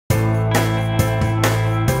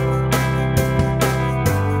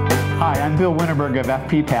Bill Winterberg of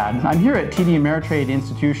FPPad. I'm here at TD Ameritrade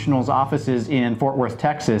Institutional's offices in Fort Worth,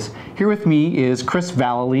 Texas. Here with me is Chris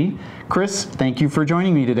Valleley. Chris, thank you for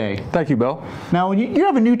joining me today. Thank you, Bill. Now, you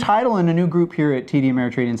have a new title and a new group here at TD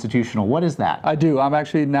Ameritrade Institutional. What is that? I do. I'm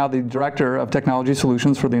actually now the Director of Technology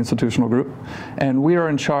Solutions for the Institutional Group, and we are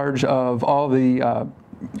in charge of all the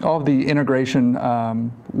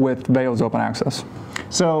integration with Veo's Open Access.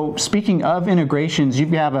 So speaking of integrations, you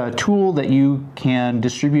have a tool that you can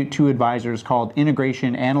distribute to advisors called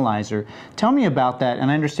Integration Analyzer. Tell me about that,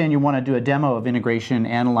 and I understand you want to do a demo of Integration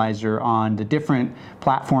Analyzer on the different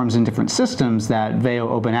platforms and different systems that Veo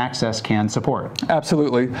Open Access can support.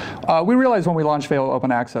 Absolutely. We realized when we launched Veo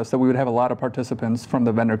Open Access that we would have a lot of participants from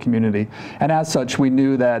the vendor community, and as such we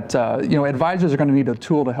knew that advisors are going to need a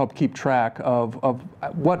tool to help keep track of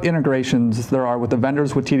what integrations there are with the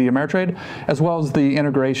vendors with TD Ameritrade, as well as the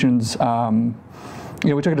integrations.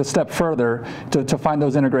 We took it a step further to find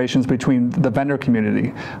those integrations between the vendor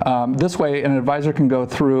community. This way, an advisor can go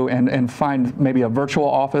through and find maybe a virtual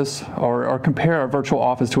office or compare a virtual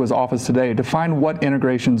office to his office today to find what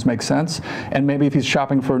integrations make sense. And maybe if he's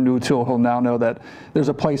shopping for a new tool, he'll now know that there's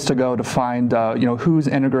a place to go to find who's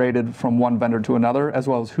integrated from one vendor to another, as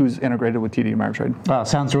well as who's integrated with TD Ameritrade. Wow,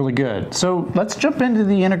 sounds really good. So let's jump into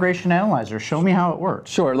the Integration Analyzer. Show me how it works.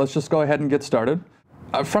 Sure, let's just go ahead and get started.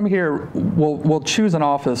 From here, we'll choose an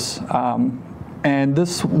office, and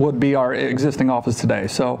this would be our existing office today.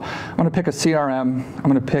 So I'm going to pick a CRM, I'm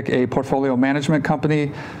going to pick a portfolio management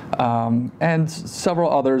company, and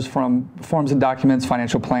several others from forms and documents,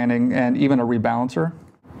 financial planning, and even a rebalancer.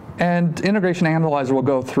 And Integration Analyzer will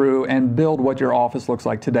go through and build what your office looks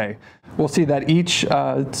like today. We'll see that each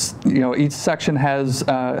section has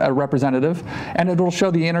a representative, and it will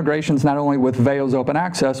show the integrations not only with Veo's Open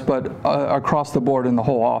Access, but across the board in the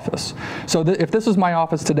whole office. So if this is my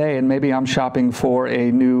office today, and maybe I'm shopping for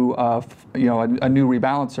a new, a new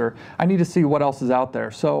rebalancer, I need to see what else is out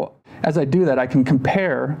there. So as I do that, I can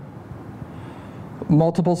compare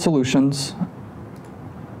multiple solutions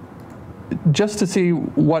just to see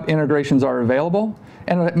what integrations are available,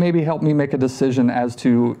 and it maybe help me make a decision as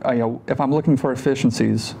to if I'm looking for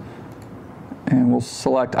efficiencies. And we'll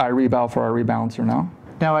select iRebal for our rebalancer now.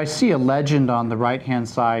 Now I see a legend on the right-hand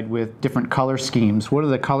side with different color schemes. What do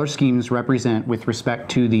the color schemes represent with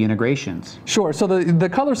respect to the integrations? Sure, so the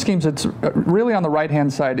color schemes, it's really on the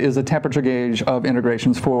right-hand side is a temperature gauge of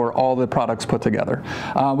integrations for all the products put together.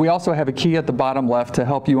 We also have a key at the bottom left to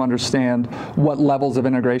help you understand what levels of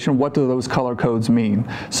integration, what do those color codes mean.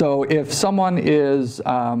 So if someone is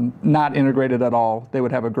not integrated at all, they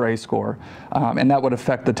would have a gray score, and that would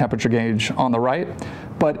affect the temperature gauge on the right.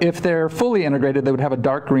 But if they're fully integrated, they would have a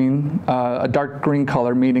dark green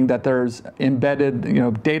color, meaning that there's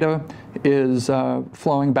embedded, data is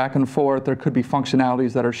flowing back and forth. There could be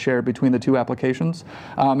functionalities that are shared between the two applications,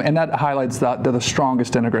 and that highlights that the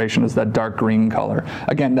strongest integration is that dark green color.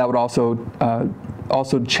 Again, that would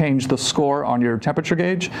also change the score on your temperature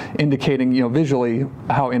gauge, indicating visually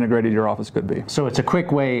how integrated your office could be. So it's a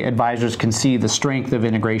quick way advisors can see the strength of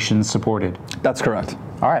integrations supported. That's correct.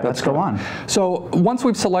 All right, let's go on. So once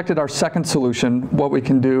we've selected our second solution, what we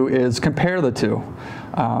can do is compare the two.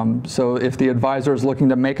 So if the advisor is looking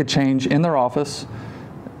to make a change in their office,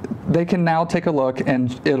 they can now take a look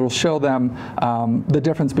and it'll show them the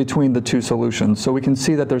difference between the two solutions. So we can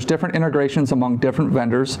see that there's different integrations among different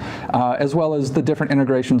vendors, as well as the different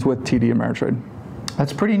integrations with TD Ameritrade.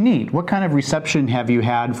 That's pretty neat. What kind of reception have you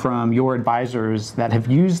had from your advisors that have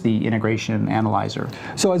used the Integration Analyzer?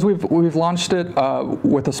 So as we've launched it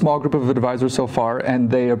with a small group of advisors so far, and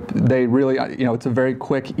they really, it's a very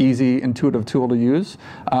quick, easy, intuitive tool to use,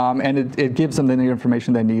 and it gives them the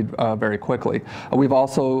information they need very quickly. We've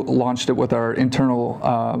also launched it with our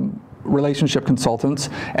internal relationship consultants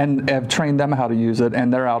and have trained them how to use it,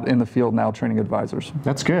 and they're out in the field now training advisors.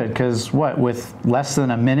 That's good, because with less than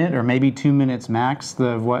a minute or maybe 2 minutes max,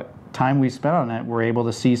 what time we spent on it, we're able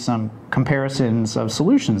to see some comparisons of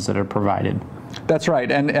solutions that are provided. That's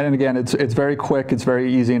right, and again, it's very quick, it's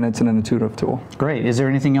very easy, and it's an intuitive tool. Great. Is there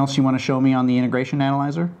anything else you want to show me on the Integration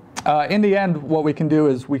Analyzer? In the end, what we can do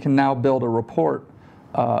is we can now build a report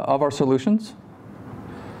of our solutions.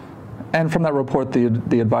 And from that report,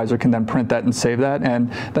 the advisor can then print that and save that.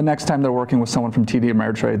 And the next time they're working with someone from TD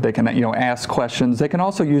Ameritrade, they can ask questions. They can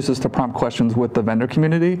also use this to prompt questions with the vendor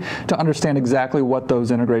community to understand exactly what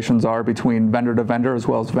those integrations are between vendor to vendor as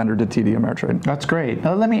well as vendor to TD Ameritrade. That's great.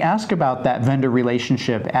 Let me ask about that vendor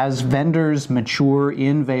relationship. As vendors mature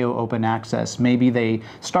in Veo Open Access, maybe they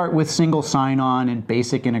start with single sign-on and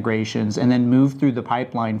basic integrations and then move through the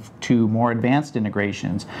pipeline to more advanced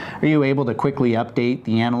integrations. Are you able to quickly update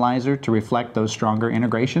the analyzer to reflect those stronger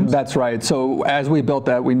integrations? That's right. So as we built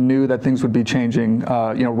that, we knew that things would be changing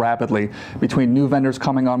rapidly between new vendors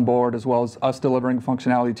coming on board, as well as us delivering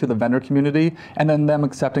functionality to the vendor community, and then them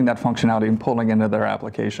accepting that functionality and pulling into their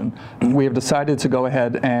application. We have decided to go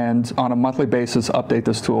ahead and on a monthly basis update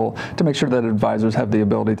this tool to make sure that advisors have the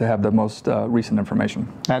ability to have the most recent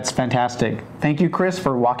information. That's fantastic. Thank you, Chris,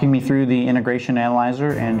 for walking me through the integration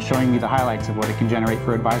analyzer and showing me the highlights of what it can generate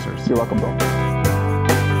for advisors. You're welcome, Bill.